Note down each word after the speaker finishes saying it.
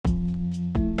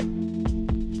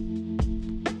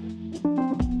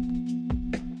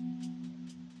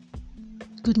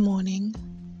Good morning.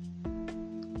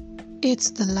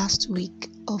 It's the last week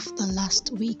of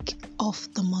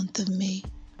the month of May.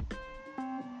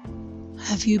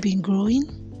 Have you been growing?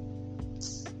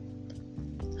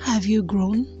 Have you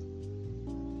grown?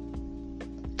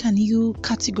 Can you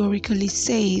categorically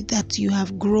say that you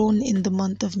have grown in the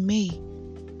month of May?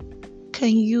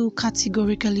 Can you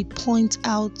categorically point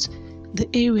out the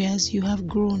areas you have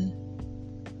grown?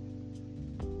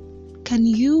 Can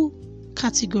you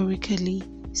categorically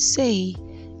say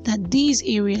that these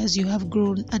areas you have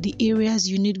grown are the areas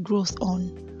you need growth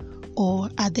on, or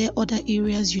are there other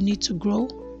areas you need to grow?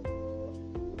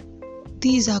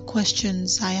 These are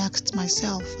questions I asked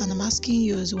myself, and I'm asking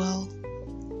you as well.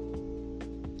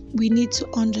 We need to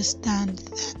understand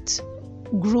that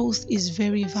growth is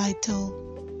very vital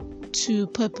to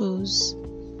purpose,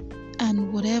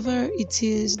 and whatever it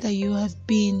is that you have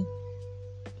been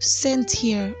sent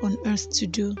here on earth to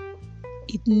do,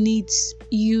 it needs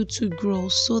you to grow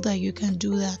so that you can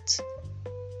do that.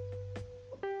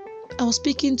 I was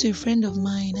speaking to a friend of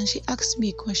mine and she asked me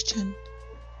a question.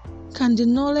 Can the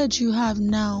knowledge you have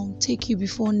now take you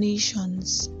before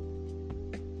nations?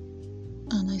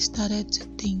 And I started to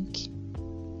think,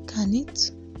 can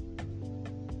it?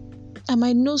 I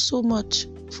might know so much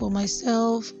for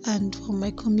myself and for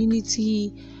my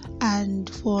community and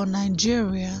for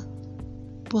Nigeria,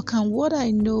 but can what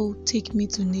I know take me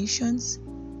to nations?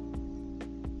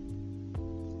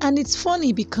 And it's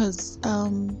funny because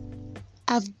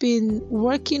I've been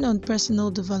working on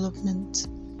personal development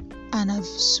and I've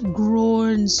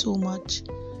grown so much.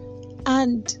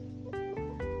 And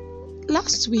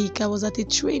last week I was at a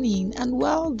training, and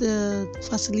while the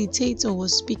facilitator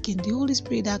was speaking, the Holy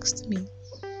Spirit asked me,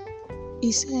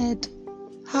 he said,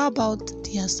 how about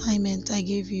the assignment I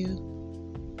gave you?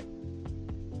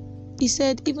 He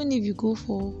said, even if you go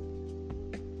for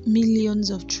millions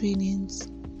of trainings,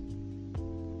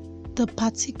 the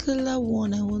particular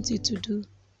one I want you to do,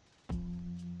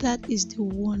 that is the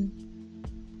one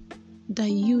that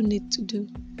you need to do.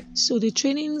 So the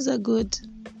trainings are good,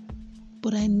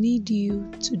 but I need you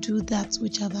to do that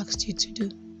which I've asked you to do.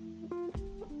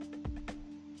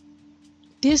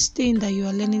 This thing that you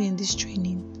are learning in this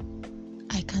training,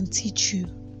 I can teach you.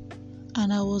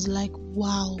 And I was like,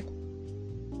 wow.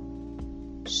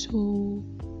 So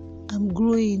I'm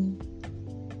growing,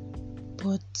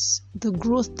 but the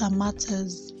growth that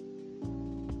matters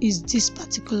is this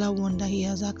particular one that he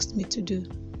has asked me to do.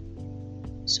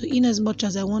 So in as much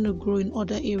as I want to grow in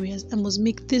other areas, I must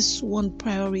make this one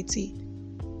priority.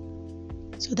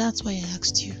 So that's why I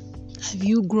asked you, have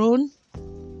you grown?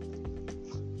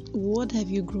 What have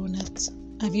you grown at?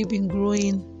 Have you been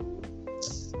growing?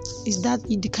 Is that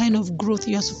the kind of growth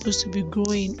you are supposed to be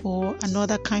growing, or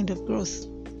another kind of growth?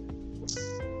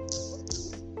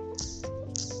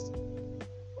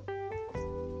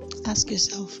 Ask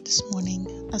yourself this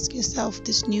morning, ask yourself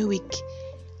this new week,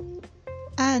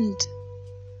 and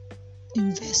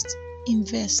invest in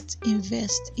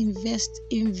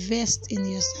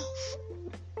yourself.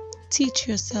 Teach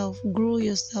yourself, grow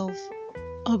yourself,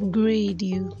 upgrade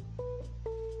you,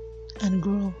 and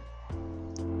grow.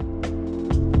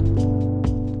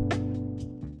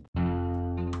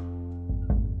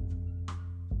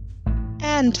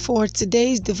 And for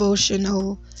today's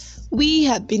devotional, we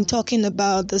have been talking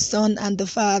about the Son and the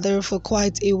Father for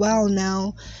quite a while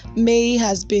now. May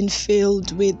has been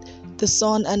filled with the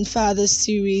Son and Father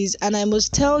series, and I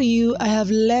must tell you, I have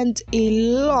learned a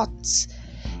lot.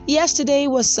 Yesterday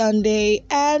was Sunday,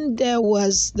 and there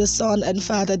was the Son and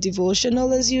Father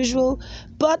devotional as usual,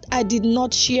 but I did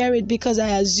not share it because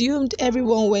I assumed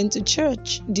everyone went to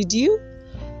church. Did you?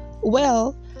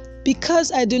 Well,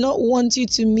 because I do not want you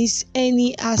to miss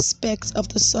any aspect of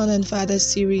the Son and Father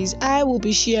series, I will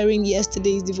be sharing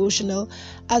yesterday's devotional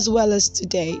as well as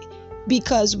today,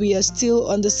 because we are still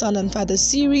on the Son and Father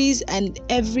series and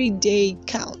every day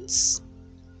counts.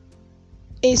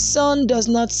 A son does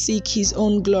not seek his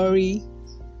own glory.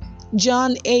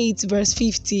 John 8 verse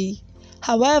 50.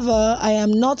 However, I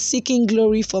am not seeking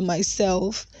glory for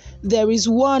myself. There is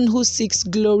one who seeks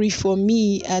glory for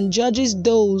me and judges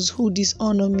those who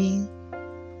dishonor me.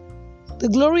 The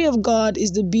glory of God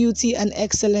is the beauty and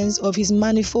excellence of his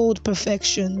manifold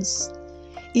perfections.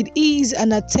 It is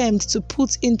an attempt to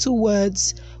put into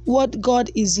words what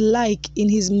God is like in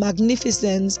his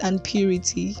magnificence and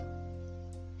purity.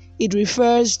 It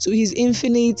refers to his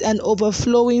infinite and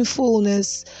overflowing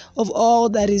fullness of all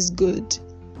that is good.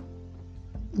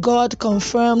 God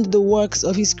confirmed the works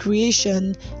of his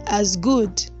creation as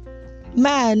good.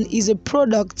 Man is a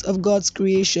product of God's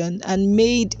creation and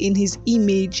made in his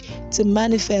image to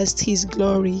manifest his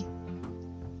glory.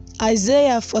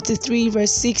 Isaiah 43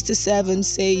 verse 6 to 7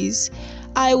 says,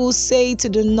 I will say to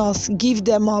the north, give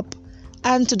them up,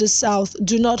 and to the south,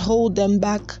 do not hold them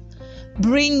back.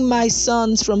 Bring my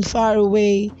sons from far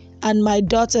away, and my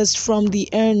daughters from the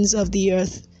ends of the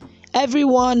earth.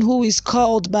 Everyone who is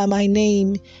called by my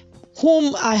name,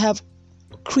 whom I have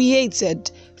created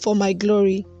for my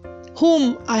glory,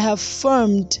 whom I have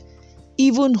formed,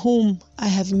 even whom I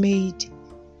have made.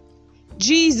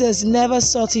 Jesus never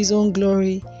sought his own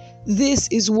glory. This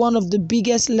is one of the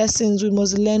biggest lessons we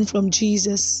must learn from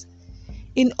Jesus.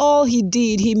 In all he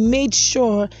did, he made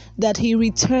sure that he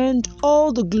returned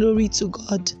all the glory to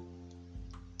God.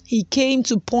 He came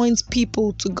to point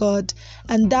people to God,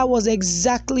 and that was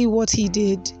exactly what he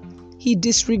did. He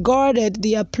disregarded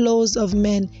the applause of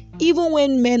men. Even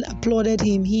when men applauded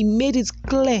him, he made it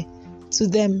clear to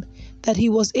them that he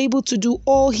was able to do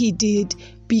all he did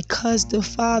because the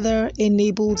Father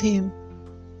enabled him.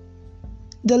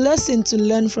 The lesson to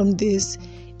learn from this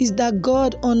is that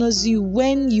God honors you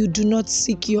when you do not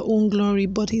seek your own glory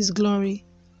but his glory.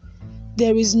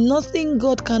 There is nothing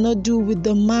God cannot do with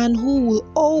the man who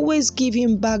will always give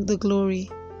him back the glory.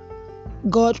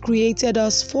 God created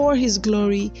us for his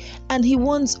glory, and he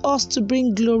wants us to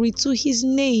bring glory to his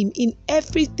name in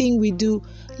everything we do,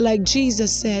 like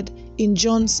Jesus said in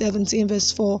John 17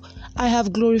 verse 4, I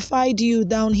have glorified you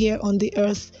down here on the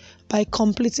earth by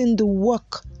completing the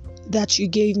work that you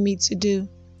gave me to do.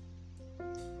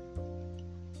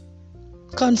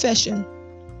 Confession.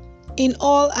 In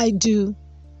all I do,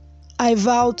 I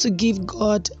vow to give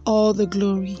God all the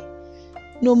glory,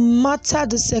 no matter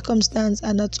the circumstance,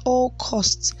 and at all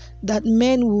costs, that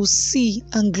men will see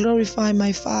and glorify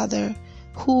my Father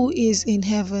who is in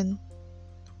heaven.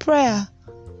 Prayer.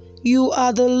 You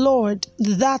are the Lord,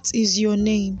 that is your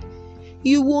name.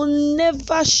 You will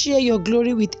never share your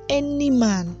glory with any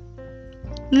man.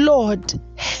 Lord,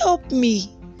 help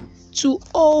me to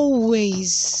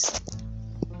always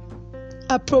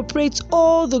appropriate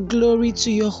all the glory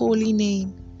to your holy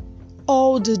name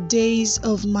all the days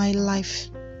of my life.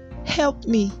 Help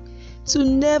me to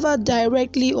never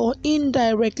directly or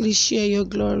indirectly share your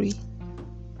glory.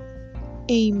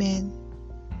 Amen.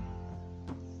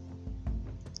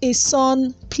 A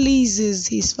son pleases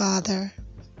his father.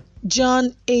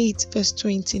 John 8 verse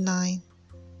 29.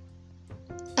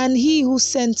 And he who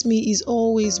sent me is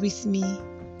always with me.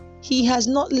 He has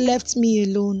not left me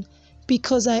alone,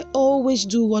 because I always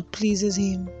do what pleases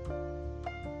him.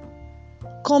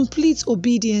 Complete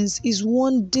obedience is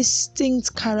one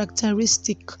distinct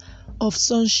characteristic of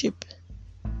sonship.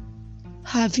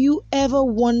 Have you ever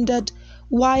wondered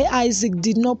why Isaac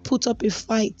did not put up a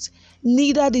fight?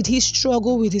 Neither did he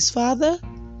struggle with his father.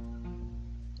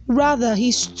 Rather,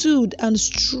 he stood and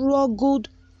struggled.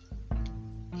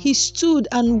 He stood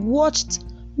and watched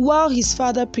while his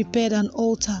father prepared an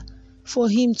altar for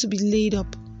him to be laid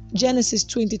up. Genesis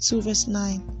 22 verse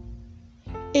 9.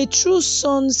 A true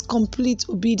son's complete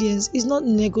obedience is not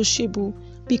negotiable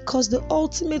because the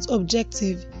ultimate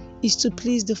objective is to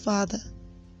please the Father.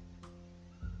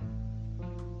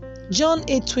 John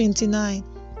 8:29,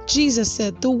 Jesus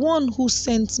said, the one who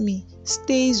sent me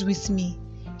stays with me.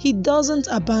 He doesn't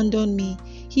abandon me.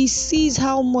 He sees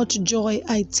how much joy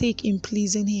I take in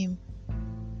pleasing him.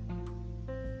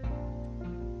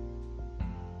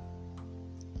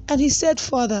 And he said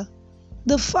further,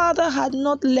 the Father had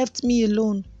not left me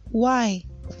alone. Why?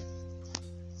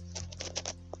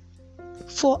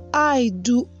 For I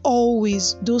do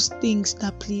always those things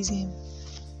that please him.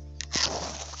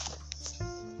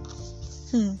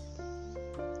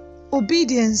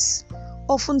 Obedience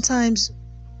oftentimes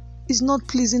is not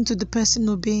pleasing to the person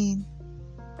obeying.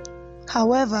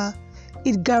 However,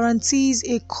 it guarantees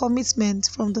a commitment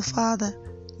from the Father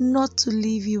not to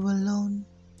leave you alone.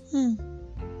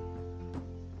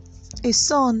 A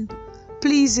son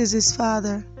pleases his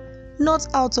father, not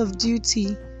out of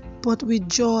duty, but with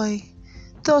joy.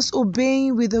 Thus,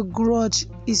 obeying with a grudge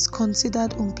is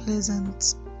considered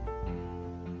unpleasant.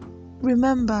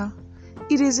 Remember,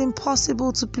 it is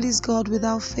impossible to please God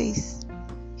without faith.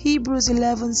 Hebrews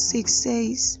 11:6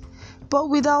 says, but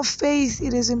without faith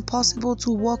it is impossible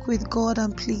to walk with God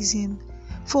and please him.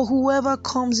 For whoever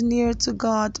comes near to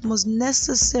God must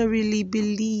necessarily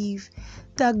believe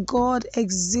that God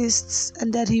exists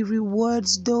and that he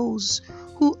rewards those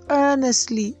who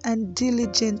earnestly and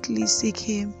diligently seek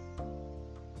him.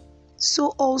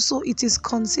 So also it is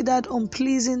considered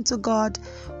unpleasing to God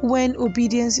when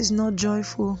obedience is not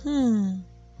joyful.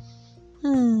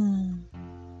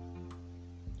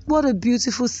 What a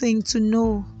beautiful thing to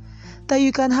know that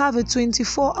you can have a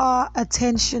 24-hour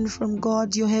attention from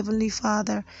God, your Heavenly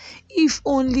Father, if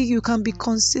only you can be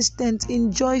consistent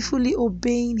in joyfully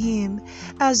obeying Him,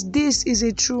 as this is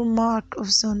a true mark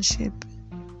of sonship.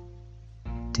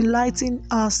 Delighting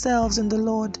ourselves in the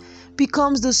Lord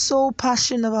becomes the sole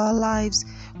passion of our lives,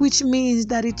 which means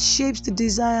that it shapes the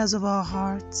desires of our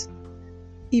hearts.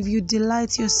 If you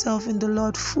delight yourself in the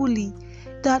Lord fully,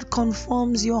 that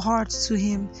conforms your heart to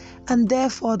Him, and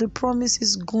therefore the promise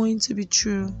is going to be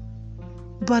true.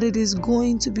 But it is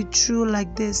going to be true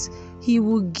like this: He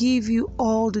will give you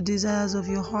all the desires of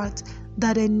your heart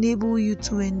that enable you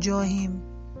to enjoy Him.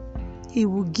 He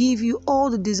will give you all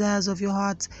the desires of your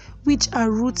heart which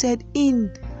are rooted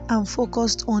in and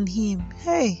focused on Him.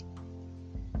 Hey!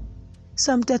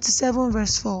 Psalm 37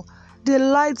 verse 4.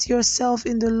 Delight yourself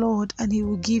in the Lord, and He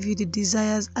will give you the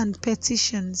desires and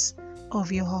petitions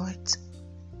of your heart.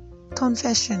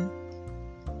 Confession.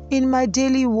 In my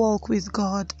daily walk with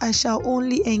God, I shall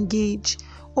only engage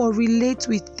or relate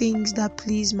with things that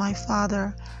please my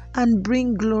Father and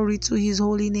bring glory to His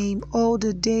holy name all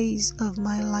the days of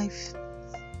my life.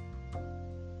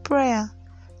 Prayer.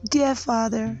 Dear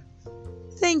Father,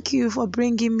 thank you for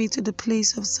bringing me to the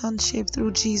place of sonship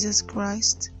through Jesus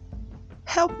Christ.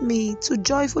 Help me to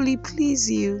joyfully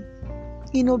please you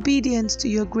in obedience to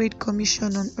your great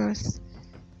commission on earth.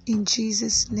 In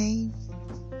Jesus' name,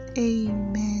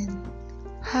 amen.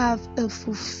 Have a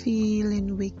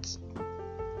fulfilling week.